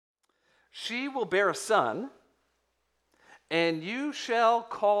She will bear a son, and you shall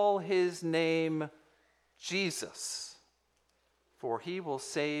call his name Jesus, for he will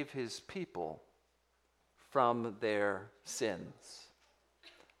save his people from their sins.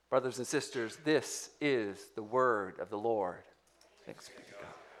 Brothers and sisters, this is the word of the Lord. Thanks be to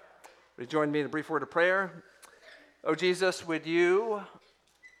God. Would you join me in a brief word of prayer? Oh, Jesus, would you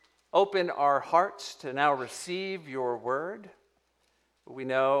open our hearts to now receive your word? We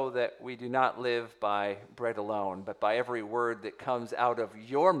know that we do not live by bread alone, but by every word that comes out of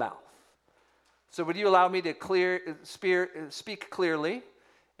your mouth. So would you allow me to speak clearly,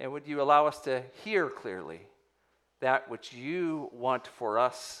 and would you allow us to hear clearly that which you want for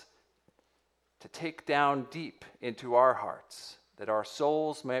us to take down deep into our hearts, that our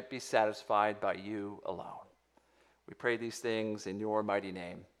souls might be satisfied by you alone. We pray these things in your mighty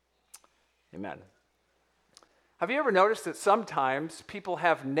name. Amen. Have you ever noticed that sometimes people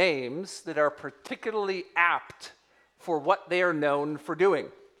have names that are particularly apt for what they are known for doing?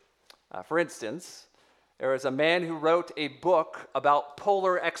 For instance, there is a man who wrote a book about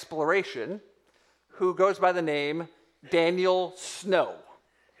polar exploration who goes by the name Daniel Snow.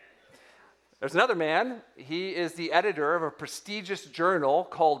 There's another man, he is the editor of a prestigious journal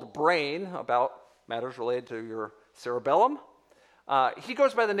called Brain, about matters related to your cerebellum. He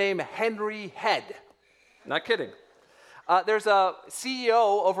goes by the name Henry Head. Not kidding. There's a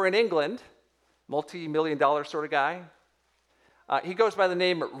CEO over in England, multi-million-dollar sort of guy. He goes by the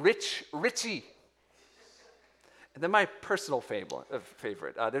name Rich Richie. And then my personal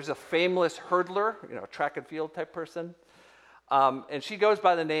favorite, there's a fameless hurdler, track and field type person. And she goes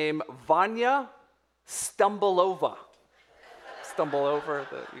by the name Vanya Stumbleova. Stumble over,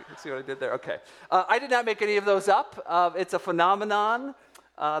 you can see what I did there? Okay. I did not make any of those up. It's a phenomenon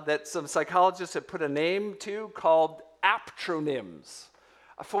that some psychologists have put a name to called aptronyms.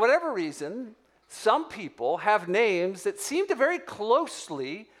 For whatever reason, some people have names that seem to very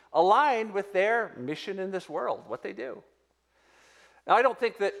closely align with their mission in this world, what they do. Now, I don't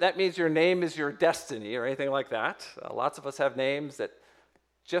think that means your name is your destiny or anything like that. Lots of us have names that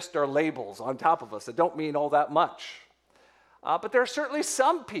just are labels on top of us that don't mean all that much. But there are certainly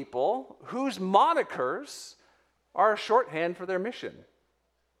some people whose monikers are a shorthand for their mission.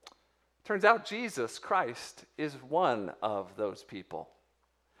 Turns out Jesus Christ is one of those people.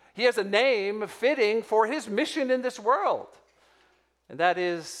 He has a name fitting for his mission in this world, and that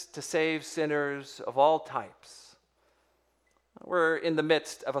is to save sinners of all types. We're in the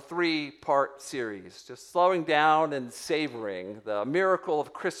midst of a 3-part series, just slowing down and savoring the miracle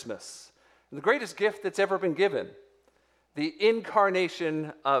of Christmas, and the greatest gift that's ever been given, the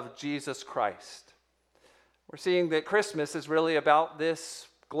incarnation of Jesus Christ. We're seeing that Christmas is really about this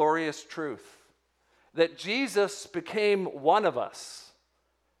glorious truth, that Jesus became one of us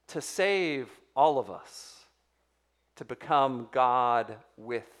to save all of us, to become God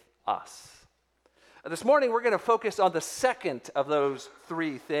with us. This morning we're going to focus on the second of those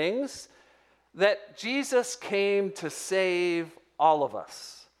 3 things, that Jesus came to save all of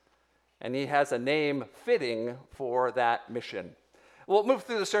us, and he has a name fitting for that mission. We'll move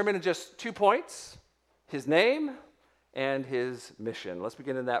through the sermon in just 2 points: his name and his mission. Let's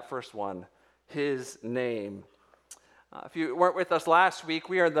begin in that first one, his name. If you weren't with us last week,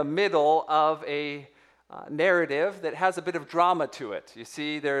 we are in the middle of a narrative that has a bit of drama to it. You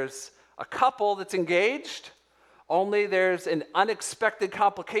see, there's a couple that's engaged, only there's an unexpected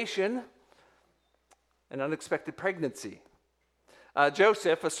complication, an unexpected pregnancy.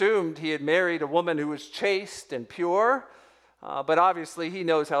 Joseph assumed he had married a woman who was chaste and pure, but obviously he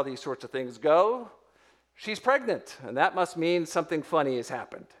knows how these sorts of things go. She's pregnant, and that must mean something funny has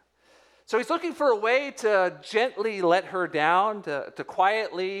happened. So he's looking for a way to gently let her down, to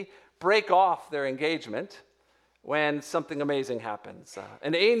quietly break off their engagement, when something amazing happens.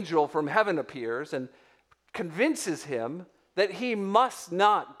 An angel from heaven appears and convinces him that he must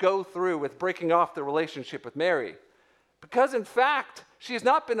not go through with breaking off the relationship with Mary, because in fact, she has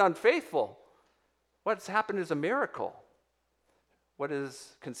not been unfaithful. What's happened is a miracle. What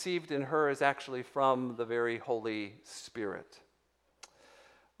is conceived in her is actually from the very Holy Spirit.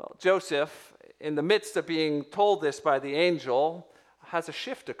 Well, Joseph, in the midst of being told this by the angel, has a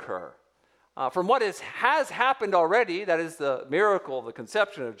shift occur. From what has happened already, that is the miracle of the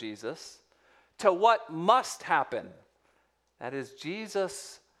conception of Jesus, to what must happen. That is,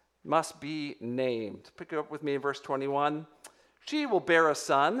 Jesus must be named. Pick it up with me in verse 21. She will bear a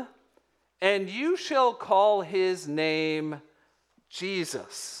son, and you shall call his name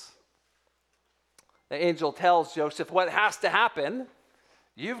Jesus. The angel tells Joseph what has to happen.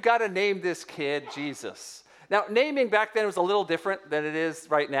 You've got to name this kid Jesus. Now, naming back then was a little different than it is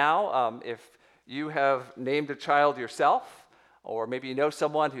right now. If you have named a child yourself, or maybe you know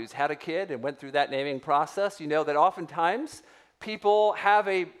someone who's had a kid and went through that naming process, you know that oftentimes people have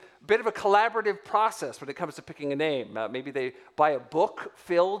a bit of a collaborative process when it comes to picking a name. Maybe they buy a book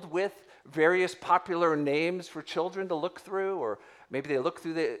filled with various popular names for children to look through, or maybe they look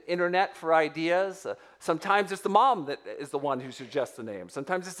through the internet for ideas. Sometimes it's the mom that is the one who suggests the name.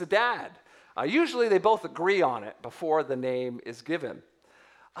 Sometimes it's the dad. Usually they both agree on it before the name is given.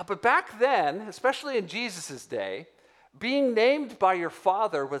 But back then, especially in Jesus' day, being named by your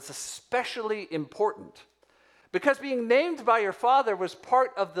father was especially important, because being named by your father was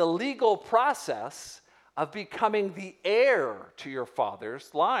part of the legal process of becoming the heir to your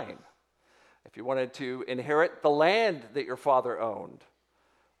father's line. If you wanted to inherit the land that your father owned,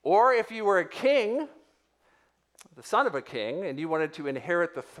 or if you were a king, the son of a king, and you wanted to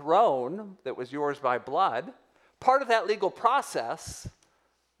inherit the throne that was yours by blood, part of that legal process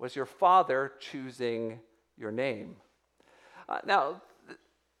was your father choosing your name. Now,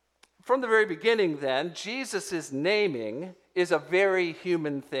 from the very beginning then, Jesus' naming is a very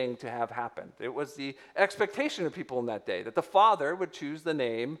human thing to have happen. It was the expectation of people in that day that the father would choose the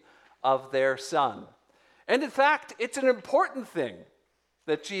name of their son. And in fact, it's an important thing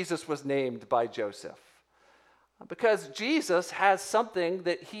that Jesus was named by Joseph, because Jesus has something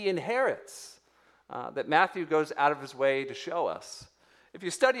that he inherits that Matthew goes out of his way to show us. If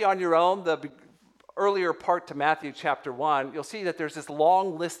you study on your own the earlier part to Matthew chapter 1, you'll see that there's this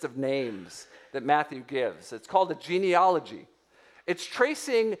long list of names that Matthew gives. It's called a genealogy. It's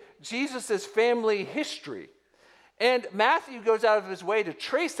tracing Jesus' family history. And Matthew goes out of his way to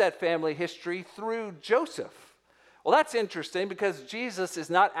trace that family history through Joseph. Well, that's interesting because Jesus is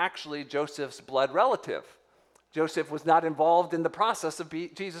not actually Joseph's blood relative. Joseph was not involved in the process of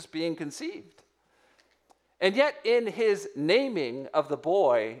Jesus being conceived. And yet, in his naming of the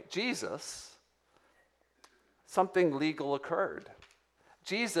boy, Jesus, something legal occurred.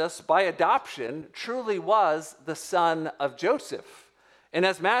 Jesus, by adoption, truly was the son of Joseph. And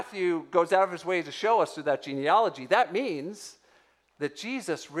as Matthew goes out of his way to show us through that genealogy, that means that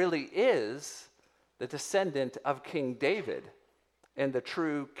Jesus really is the descendant of King David and the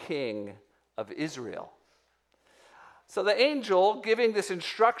true king of Israel. So the angel giving this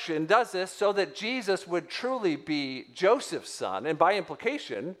instruction does this so that Jesus would truly be Joseph's son, and by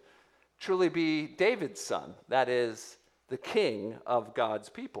implication, truly be David's son, that is, the king of God's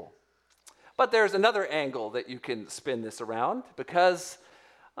people. But there's another angle that you can spin this around, because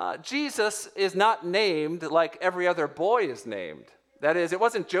Jesus is not named like every other boy is named. That is, it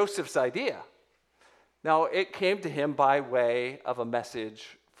wasn't Joseph's idea. No, it came to him by way of a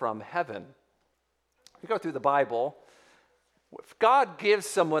message from heaven. You go through the Bible, if God gives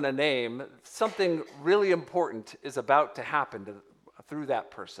someone a name, something really important is about to happen through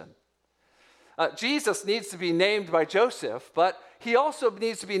that person. Jesus needs to be named by Joseph, but he also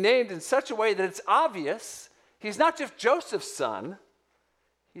needs to be named in such a way that it's obvious he's not just Joseph's son,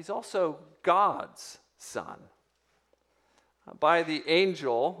 he's also God's son. By the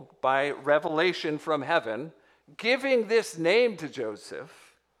angel, by revelation from heaven, giving this name to Joseph,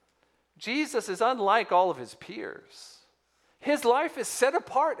 Jesus is unlike all of his peers. His life is set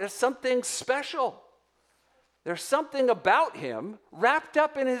apart as something special. There's something about him wrapped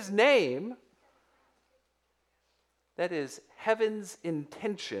up in his name that is heaven's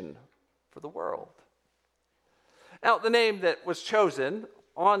intention for the world. Now, the name that was chosen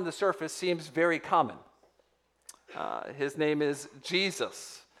on the surface seems very common. His name is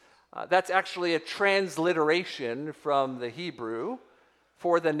Jesus. That's actually a transliteration from the Hebrew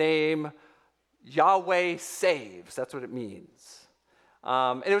for the name Yahweh saves. That's what it means.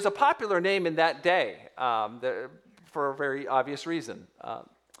 And it was a popular name in that day for a very obvious reason.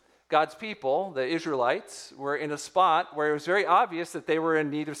 God's people, the Israelites, were in a spot where it was very obvious that they were in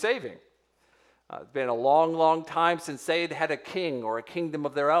need of saving. It's been a long, long time since they had had a king or a kingdom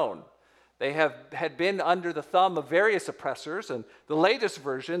of their own. They had been under the thumb of various oppressors, and the latest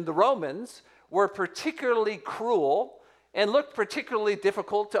version, the Romans, were particularly cruel and looked particularly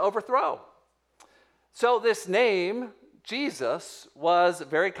difficult to overthrow. So this name, Jesus, was a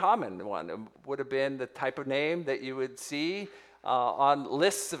very common one. It would have been the type of name that you would see on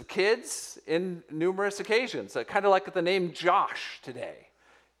lists of kids in numerous occasions, kind of like the name Josh today.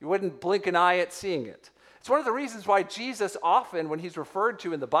 You wouldn't blink an eye at seeing it. It's one of the reasons why Jesus often, when he's referred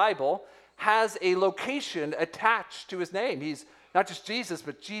to in the Bible, has a location attached to his name. He's not just Jesus,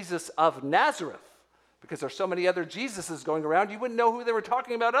 but Jesus of Nazareth, because there's so many other Jesuses going around, you wouldn't know who they were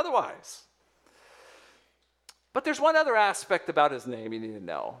talking about otherwise. But there's one other aspect about his name you need to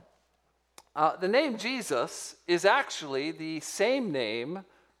know. The name Jesus is actually the same name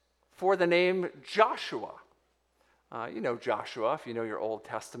for the name Joshua. You know Joshua if you know your Old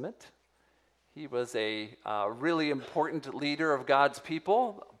Testament. He was a really important leader of God's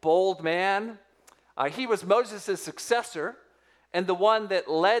people, bold man. He was Moses' successor and the one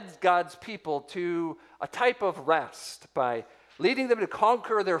that led God's people to a type of rest by leading them to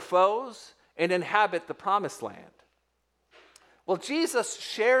conquer their foes and inhabit the promised land. Well, Jesus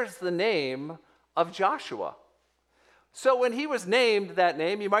shares the name of Joshua. So when he was named that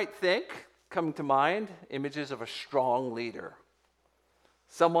name, you might think, coming to mind, images of a strong leader.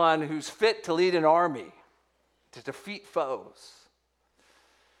 Someone who's fit to lead an army, to defeat foes.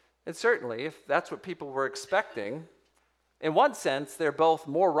 And certainly, if that's what people were expecting, in one sense, they're both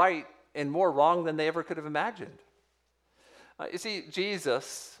more right and more wrong than they ever could have imagined. You see,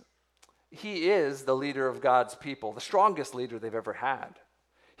 Jesus, he is the leader of God's people, the strongest leader they've ever had.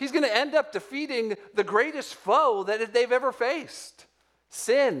 He's going to end up defeating the greatest foe that they've ever faced,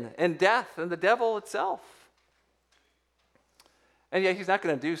 sin and death and the devil itself. And yet he's not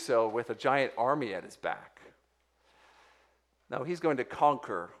going to do so with a giant army at his back. No, he's going to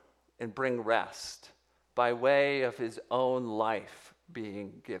conquer and bring rest by way of his own life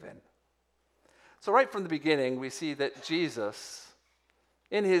being given. So right from the beginning, we see that Jesus,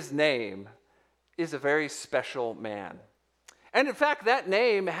 in his name, is a very special man. And in fact, that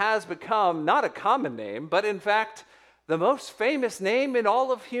name has become not a common name, but in fact, the most famous name in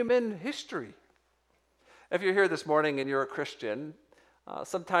all of human history. If you're here this morning and you're a Christian,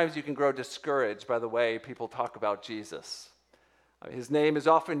 sometimes you can grow discouraged by the way people talk about Jesus. His name is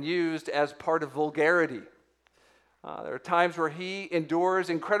often used as part of vulgarity. There are times where he endures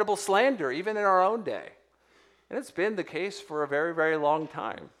incredible slander, even in our own day. And it's been the case for a very, very long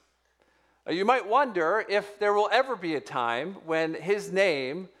time. You might wonder if there will ever be a time when his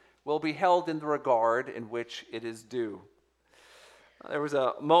name will be held in the regard in which it is due. There was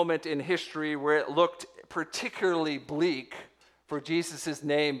a moment in history where it looked particularly bleak for Jesus'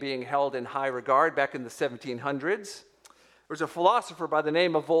 name being held in high regard back in the 1700s. There was a philosopher by the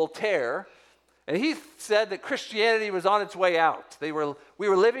name of Voltaire, and he said that Christianity was on its way out. We were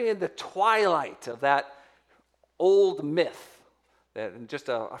living in the twilight of that old myth that in just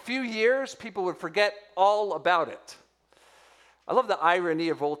a few years, people would forget all about it. I love the irony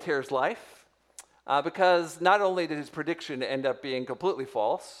of Voltaire's life because not only did his prediction end up being completely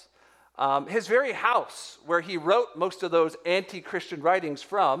false, his very house where he wrote most of those anti-Christian writings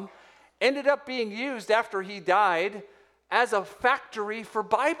from ended up being used after he died as a factory for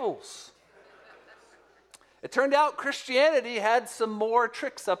Bibles. It turned out Christianity had some more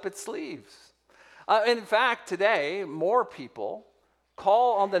tricks up its sleeves. In fact, today, more people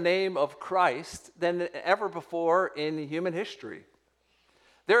call on the name of Christ than ever before in human history.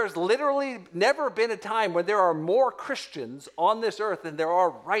 There has literally never been a time when there are more Christians on this earth than there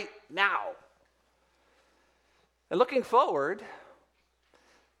are right now. And looking forward,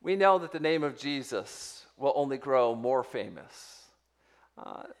 we know that the name of Jesus will only grow more famous.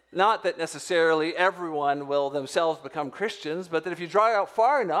 Not that necessarily everyone will themselves become Christians, but that if you draw out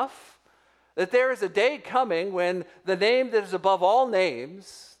far enough, that there is a day coming when the name that is above all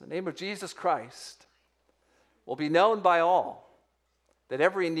names, the name of Jesus Christ, will be known by all, that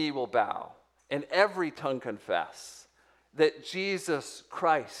every knee will bow and every tongue confess that Jesus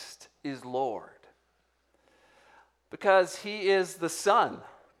Christ is Lord. Because he is the Son,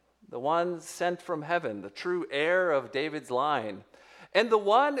 the one sent from heaven, the true heir of David's line, and the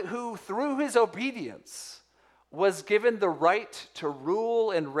one who, through his obedience, was given the right to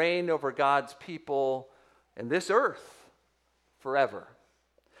rule and reign over God's people and this earth forever.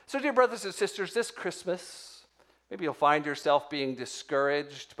 So, dear brothers and sisters, this Christmas, maybe you'll find yourself being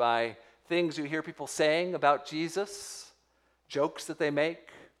discouraged by things you hear people saying about Jesus, jokes that they make,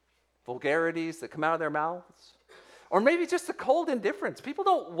 vulgarities that come out of their mouths, or maybe just a cold indifference. People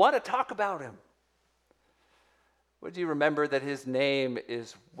don't want to talk about him. Would you remember that his name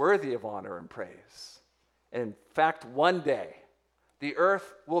is worthy of honor and praise? And in fact, one day, the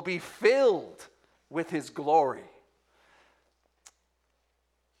earth will be filled with his glory.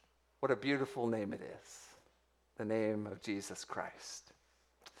 What a beautiful name it is, the name of Jesus Christ.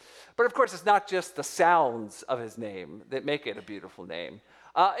 But of course, it's not just the sounds of his name that make it a beautiful name.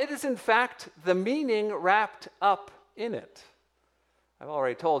 It is, in fact, the meaning wrapped up in it. I've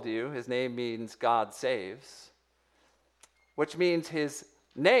already told you his name means God saves, which means his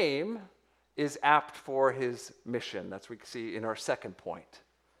name is apt for his mission. That's what we see in our second point.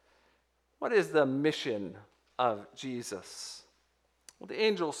 What is the mission of Jesus? Well, the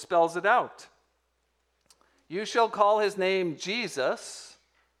angel spells it out. You shall call his name Jesus,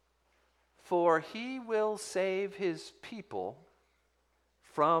 for he will save his people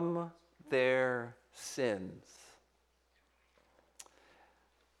from their sins.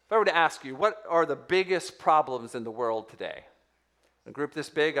 If I were to ask you, what are the biggest problems in the world today? A group this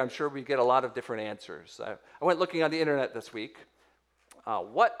big, I'm sure we get a lot of different answers. I went looking on the internet this week.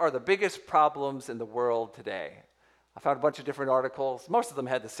 What are the biggest problems in the world today? I found a bunch of different articles. Most of them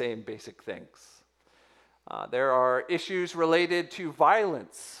had the same basic things. There are issues related to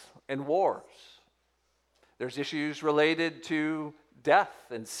violence and wars. There's issues related to death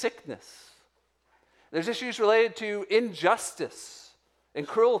and sickness. There's issues related to injustice and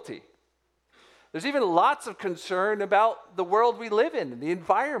cruelty. There's even lots of concern about the world we live in and the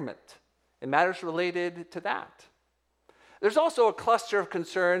environment and matters related to that. There's also a cluster of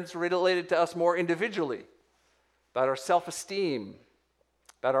concerns related to us more individually, about our self-esteem,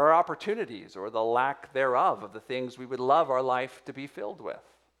 about our opportunities or the lack thereof of the things we would love our life to be filled with.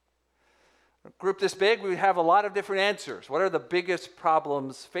 A group this big, we have a lot of different answers. What are the biggest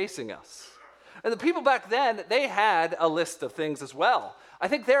problems facing us? And the people back then, they had a list of things as well. I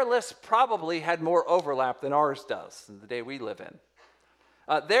think their list probably had more overlap than ours does in the day we live in.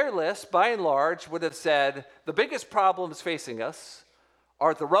 Their list, by and large, would have said, the biggest problems facing us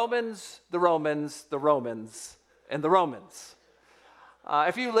are the Romans, the Romans, the Romans, and the Romans.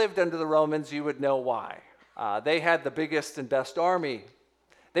 If you lived under the Romans, you would know why. They had the biggest and best army.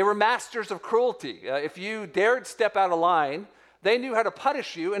 They were masters of cruelty. If you dared step out of line, they knew how to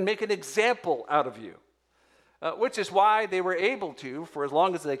punish you and make an example out of you, which is why they were able to, for as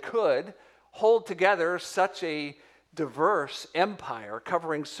long as they could, hold together such a diverse empire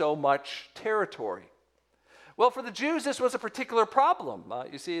covering so much territory. Well, for the Jews, this was a particular problem.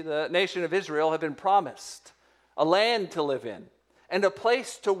 You see, the nation of Israel had been promised a land to live in and a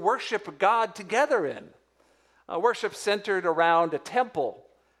place to worship God together in. Worship centered around a temple,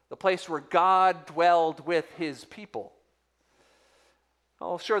 the place where God dwelled with his people.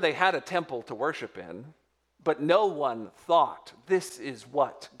 Oh, sure, they had a temple to worship in, but no one thought this is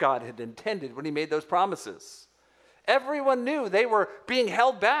what God had intended when he made those promises. Everyone knew they were being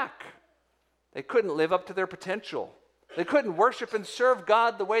held back. They couldn't live up to their potential. They couldn't worship and serve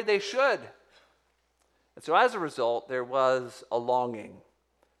God the way they should. And so as a result, there was a longing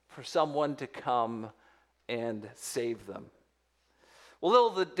for someone to come and save them. Well,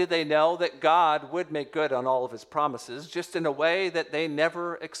 little did they know that God would make good on all of his promises, just in a way that they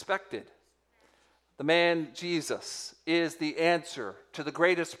never expected. The man Jesus is the answer to the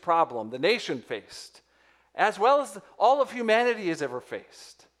greatest problem the nation faced, as well as all of humanity has ever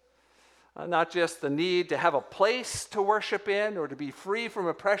faced. Not just the need to have a place to worship in or to be free from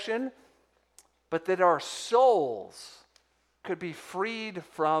oppression, but that our souls could be freed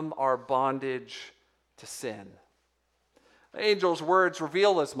from our bondage to sin. The angel's words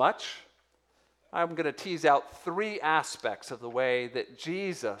reveal as much. I'm going to tease out three aspects of the way that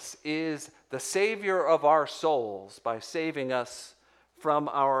Jesus is the Savior of our souls by saving us from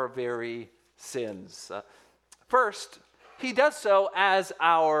our very sins. First, he does so as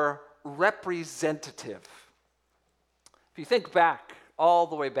our representative. If you think back, all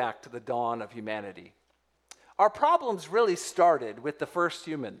the way back to the dawn of humanity, our problems really started with the first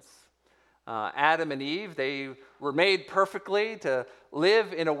humans. Adam and Eve, they were made perfectly to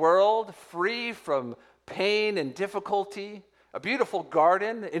live in a world free from pain and difficulty, a beautiful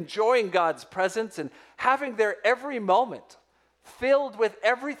garden, enjoying God's presence and having their every moment filled with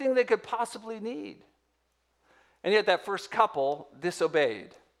everything they could possibly need. And yet that first couple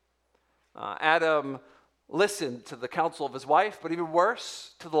disobeyed. Adam listened to the counsel of his wife, but even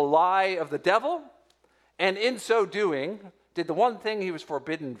worse, to the lie of the devil, and in so doing, did the one thing he was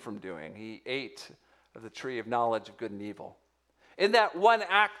forbidden from doing. He ate of the tree of knowledge of good and evil. In that one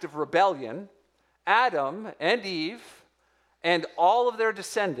act of rebellion, Adam and Eve and all of their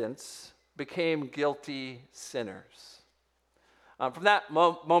descendants became guilty sinners. From that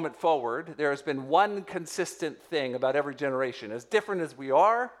moment forward, there has been one consistent thing about every generation. As different as we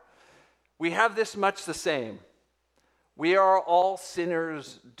are, we have this much the same. We are all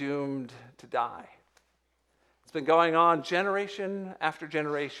sinners doomed to die. It's been going on generation after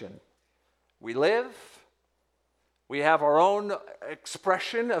generation. We live, we have our own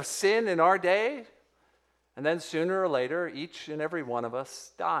expression of sin in our day, and then sooner or later, each and every one of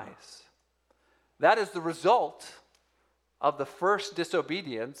us dies. That is the result of the first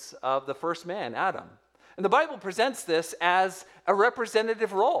disobedience of the first man, Adam. And the Bible presents this as a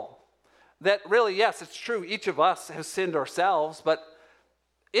representative role. That really, yes, it's true, each of us has sinned ourselves, but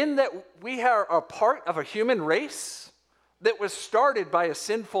in that we are a part of a human race that was started by a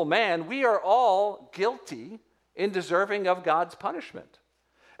sinful man, we are all guilty in deserving of God's punishment.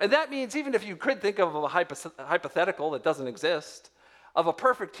 And that means even if you could think of a hypothetical that doesn't exist, of a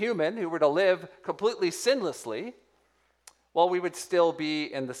perfect human who were to live completely sinlessly, well, we would still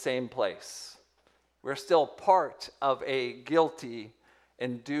be in the same place. We're still part of a guilty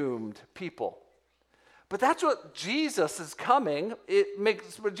and doomed people. But that's what Jesus is coming. It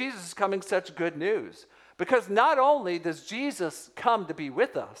makes what Jesus is coming such good news. Because not only does Jesus come to be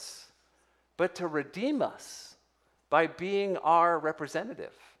with us, but to redeem us by being our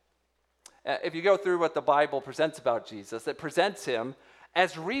representative. If you go through what the Bible presents about Jesus, it presents him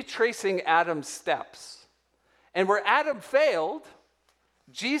as retracing Adam's steps. And where Adam failed,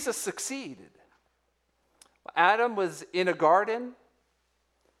 Jesus succeeded. Adam was in a garden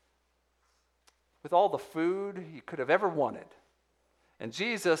with all the food he could have ever wanted. And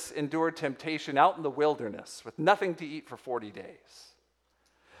Jesus endured temptation out in the wilderness with nothing to eat for 40 days.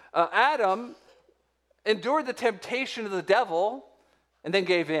 Adam endured the temptation of the devil and then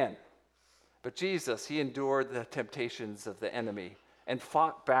gave in. But Jesus, he endured the temptations of the enemy and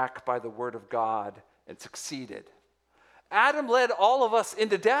fought back by the word of God and succeeded. Adam led all of us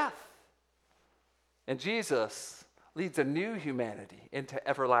into death. And Jesus leads a new humanity into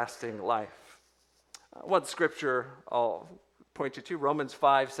everlasting life. One scripture I'll point you to, Romans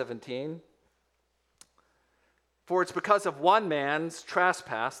 5:17. For it's because of one man's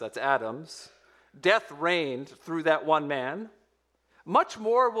trespass, that's Adam's, death reigned through that one man. Much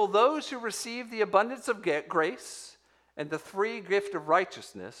more will those who receive the abundance of grace and the free gift of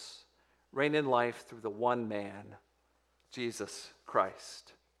righteousness reign in life through the one man, Jesus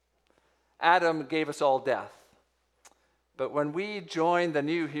Christ. Adam gave us all death. But when we join the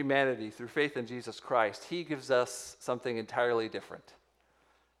new humanity through faith in Jesus Christ, he gives us something entirely different.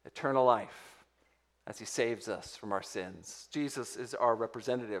 Eternal life as he saves us from our sins. Jesus is our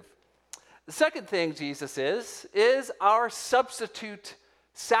representative. The second thing Jesus is our substitute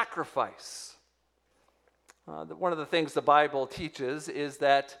sacrifice. One of the things the Bible teaches is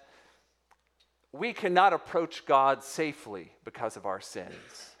that we cannot approach God safely because of our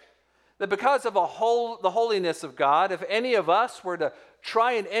sins. That because of the holiness of God, if any of us were to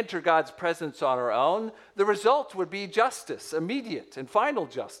try and enter God's presence on our own, the result would be justice, immediate and final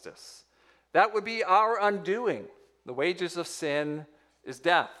justice. That would be our undoing. The wages of sin is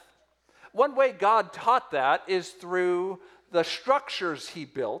death. One way God taught that is through the structures he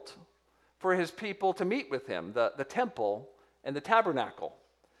built for his people to meet with him, the temple and the tabernacle.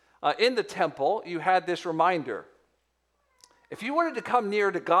 In the temple, you had this reminder. If you wanted to come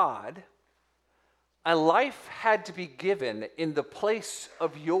near to God, a life had to be given in the place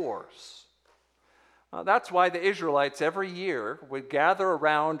of yours. That's why the Israelites every year would gather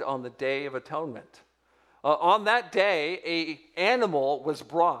around on the Day of Atonement. On that day, an animal was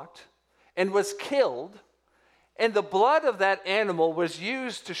brought and was killed, and the blood of that animal was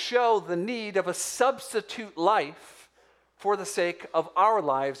used to show the need of a substitute life for the sake of our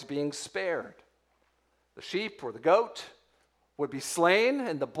lives being spared. The sheep or the goat would be slain,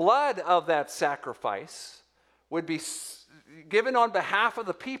 and the blood of that sacrifice would be given on behalf of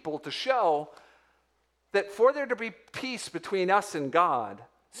the people to show that for there to be peace between us and God,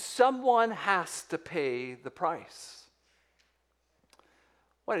 someone has to pay the price.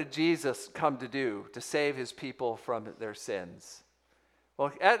 What did Jesus come to do to save his people from their sins?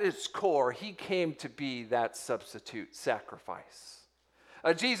 Well, at its core, he came to be that substitute sacrifice.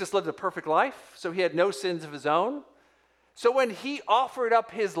 Jesus lived a perfect life, so he had no sins of his own. So when he offered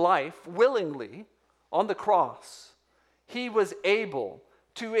up his life willingly on the cross, he was able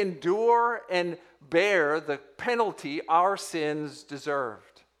to endure and bear the penalty our sins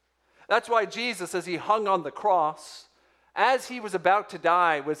deserved. That's why Jesus, as he hung on the cross, as he was about to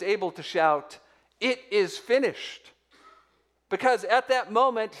die, was able to shout, "It is finished." Because at that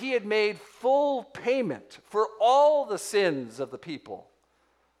moment, he had made full payment for all the sins of the people.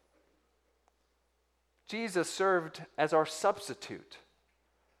 Jesus served as our substitute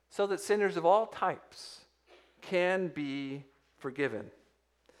so that sinners of all types can be forgiven.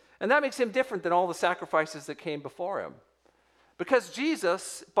 And that makes him different than all the sacrifices that came before him. Because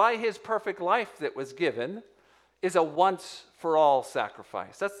Jesus, by his perfect life that was given, is a once-for-all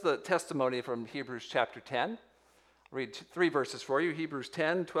sacrifice. That's the testimony from Hebrews chapter 10. I'll read 3 verses for you, Hebrews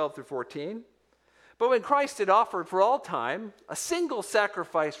 10, 12 through 14. But when Christ had offered for all time a single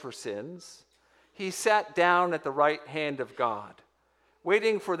sacrifice for sins, he sat down at the right hand of God,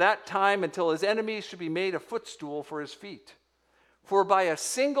 waiting for that time until his enemies should be made a footstool for his feet. For by a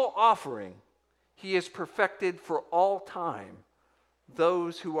single offering, he has perfected for all time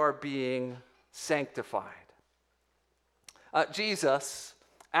those who are being sanctified. Jesus,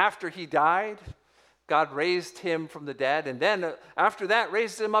 after he died, God raised him from the dead, and then after that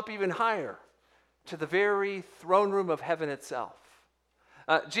raised him up even higher to the very throne room of heaven itself.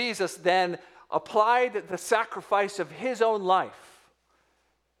 Jesus then applied the sacrifice of his own life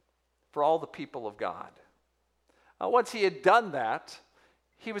for all the people of God. Once he had done that,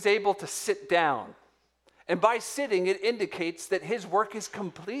 he was able to sit down. And by sitting, it indicates that his work is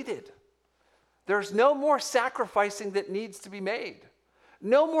completed. There's no more sacrificing that needs to be made.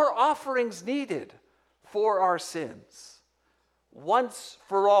 No more offerings needed for our sins. Once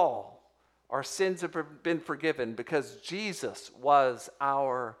for all, our sins have been forgiven because Jesus was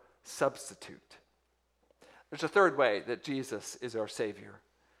our substitute. There's a third way that Jesus is our Savior,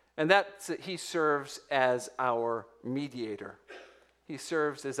 and that's that he serves as our mediator. He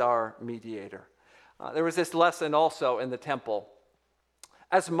serves as our mediator. There was this lesson also in the temple.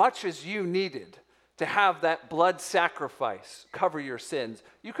 As much as you needed to have that blood sacrifice cover your sins,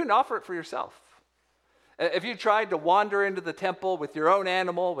 you couldn't offer it for yourself. If you tried to wander into the temple with your own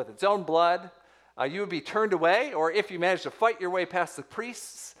animal, with its own blood, you would be turned away, or if you managed to fight your way past the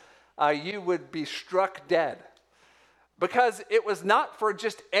priests, you would be struck dead. Because it was not for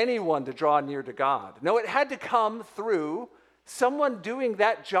just anyone to draw near to God. No, it had to come through someone doing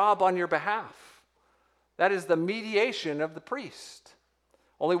that job on your behalf. That is the mediation of the priest.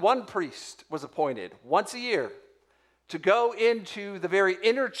 Only one priest was appointed once a year to go into the very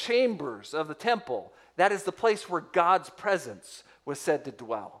inner chambers of the temple. That is the place where God's presence was said to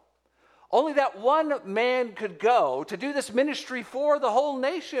dwell. Only that one man could go to do this ministry for the whole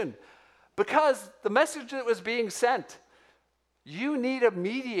nation, because the message that was being sent, you need a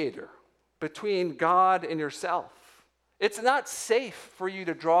mediator between God and yourself. It's not safe for you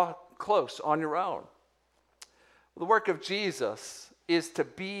to draw close on your own. The work of Jesus is to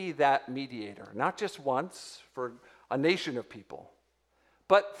be that mediator, not just once for a nation of people,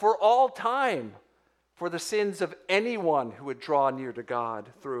 but for all time, for the sins of anyone who would draw near to God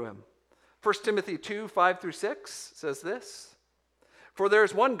through him. 1 Timothy 2, 5-6 says this: "For there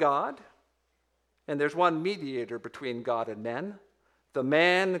is one God, and there's one mediator between God and men, the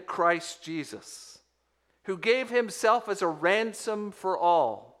man Christ Jesus, who gave himself as a ransom for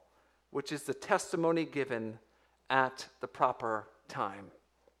all, which is the testimony given at the proper time."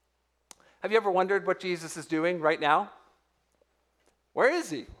 Have you ever wondered what Jesus is doing right now? Where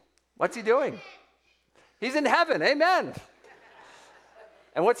is he? What's he doing? He's in heaven, amen.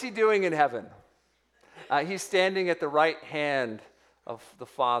 And what's he doing in heaven? He's standing at the right hand of the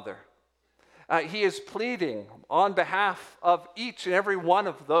Father. He is pleading on behalf of each and every one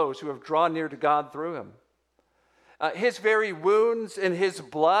of those who have drawn near to God through him. His very wounds and his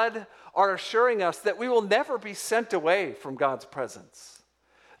blood are assuring us that we will never be sent away from God's presence,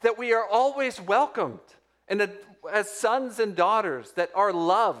 that we are always welcomed and as sons and daughters that are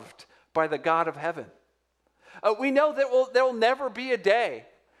loved by the God of heaven. We know that there will never be a day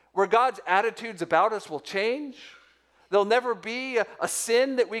where God's attitudes about us will change. There'll never be a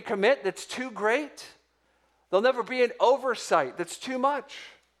sin that we commit that's too great. There'll never be an oversight that's too much,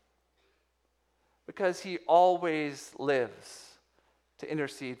 because he always lives to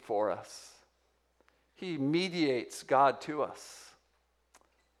intercede for us. He mediates God to us.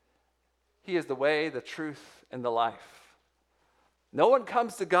 He is the way, the truth, and the life. No one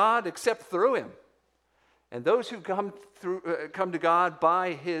comes to God except through him. And those who come to God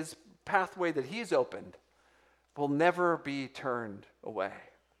by his pathway that he's opened will never be turned away.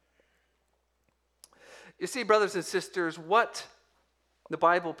 You see, brothers and sisters, what the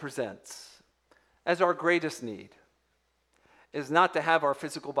Bible presents as our greatest need is not to have our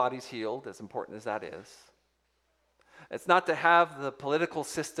physical bodies healed, as important as that is. It's not to have the political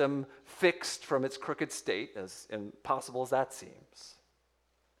system fixed from its crooked state, as impossible as that seems.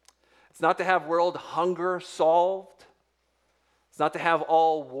 It's not to have world hunger solved. It's not to have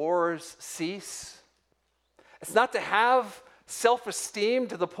all wars cease. It's not to have self-esteem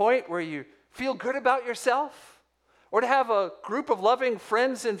to the point where you feel good about yourself, or to have a group of loving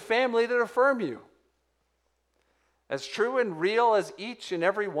friends and family that affirm you. As true and real as each and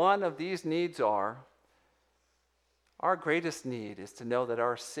every one of these needs are, our greatest need is to know that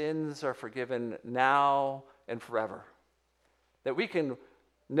our sins are forgiven now and forever. That we can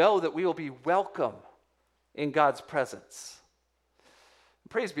know that we will be welcome in God's presence.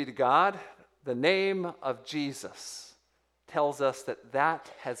 Praise be to God. The name of Jesus tells us that that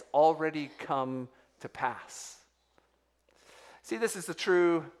has already come to pass. See, this is the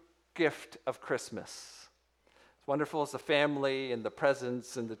true gift of Christmas. As wonderful as the family and the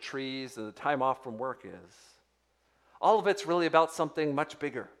presents and the trees and the time off from work is, all of it's really about something much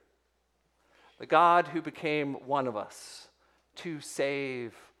bigger. The God who became one of us to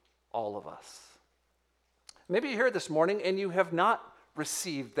save all of us. Maybe you're here this morning and you have not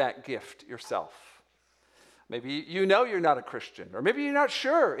received that gift yourself. Maybe you know you're not a Christian, or maybe you're not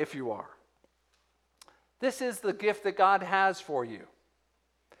sure if you are. This is the gift that God has for you.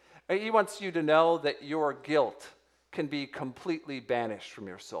 He wants you to know that your guilt can be completely banished from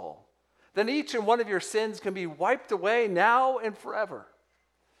your soul. Then each and one of your sins can be wiped away now and forever.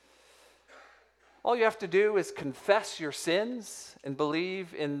 All you have to do is confess your sins and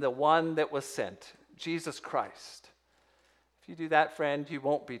believe in the one that was sent, Jesus Christ. If you do that, friend, you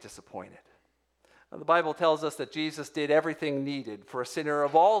won't be disappointed. Now, the Bible tells us that Jesus did everything needed for a sinner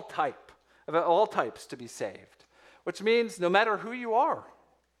of all types to be saved, which means no matter who you are, no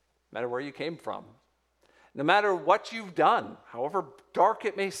matter where you came from, no matter what you've done, however dark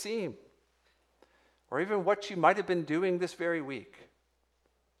it may seem, or even what you might have been doing this very week,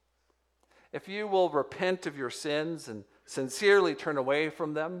 if you will repent of your sins and sincerely turn away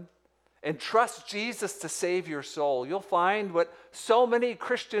from them and trust Jesus to save your soul, you'll find what so many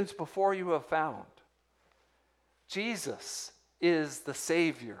Christians before you have found. Jesus is the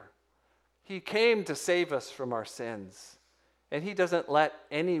Savior. He came to save us from our sins, and he doesn't let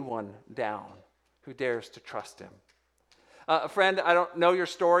anyone down who dares to trust him. Friend, I don't know your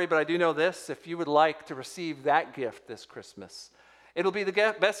story, but I do know this. If you would like to receive that gift this Christmas, it'll be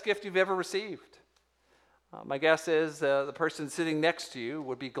the best gift you've ever received. My guess is the person sitting next to you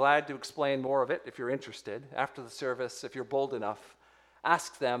would be glad to explain more of it if you're interested. After the service, if you're bold enough,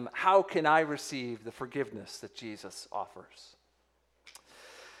 ask them, how can I receive the forgiveness that Jesus offers?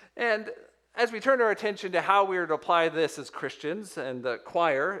 And as we turn our attention to how we are to apply this as Christians, and the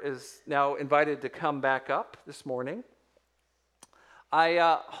choir is now invited to come back up this morning,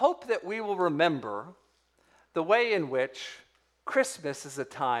 I hope that we will remember the way in which Christmas is a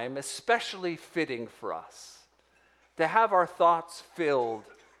time especially fitting for us to have our thoughts filled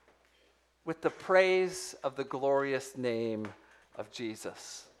with the praise of the glorious name of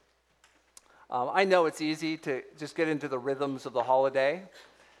Jesus. I know it's easy to just get into the rhythms of the holiday,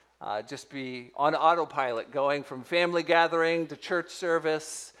 just be on autopilot, going from family gathering to church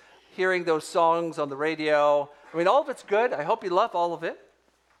service, hearing those songs on the radio. I mean, all of it's good. I hope you love all of it.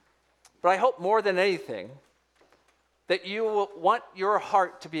 But I hope more than anything that you will want your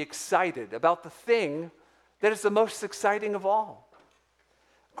heart to be excited about the thing that is the most exciting of all.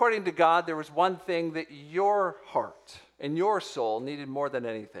 According to God, there was one thing that your heart and your soul needed more than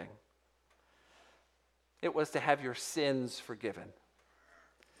anything. It was to have your sins forgiven.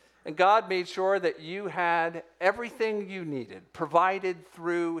 And God made sure that you had everything you needed, provided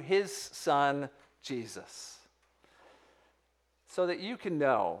through his Son, Jesus. So that you can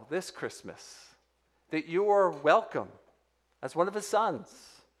know this Christmas that you are welcome as one of his sons,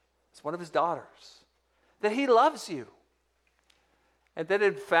 as one of his daughters, that he loves you, and that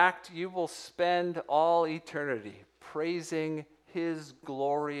in fact you will spend all eternity praising his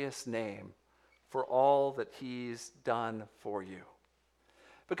glorious name for all that he's done for you.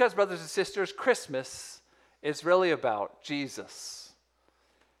 Because, brothers and sisters, Christmas is really about Jesus.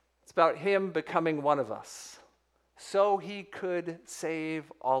 It's about him becoming one of us so he could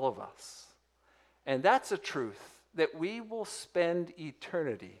save all of us. And that's a truth that we will spend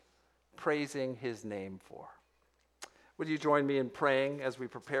eternity praising his name for. Would you join me in praying as we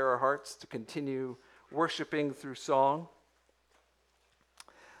prepare our hearts to continue worshiping through song?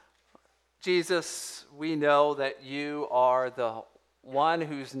 Jesus, we know that you are the one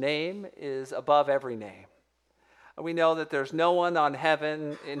whose name is above every name. And we know that there's no one in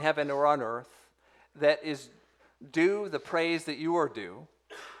heaven or on earth that is due the praise that you are due,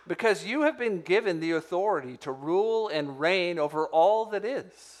 because you have been given the authority to rule and reign over all that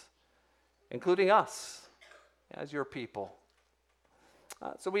is, including us as your people.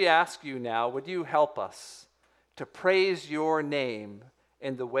 So we ask you now, would you help us to praise your name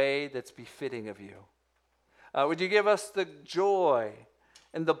in the way that's befitting of you? Would you give us the joy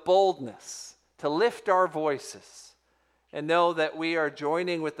and the boldness to lift our voices and know that we are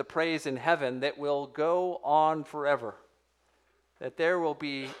joining with the praise in heaven that will go on forever, that there will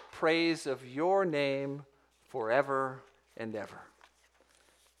be praise of your name forever and ever.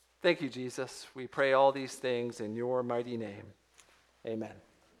 Thank you, Jesus. We pray all these things in your mighty name. Amen.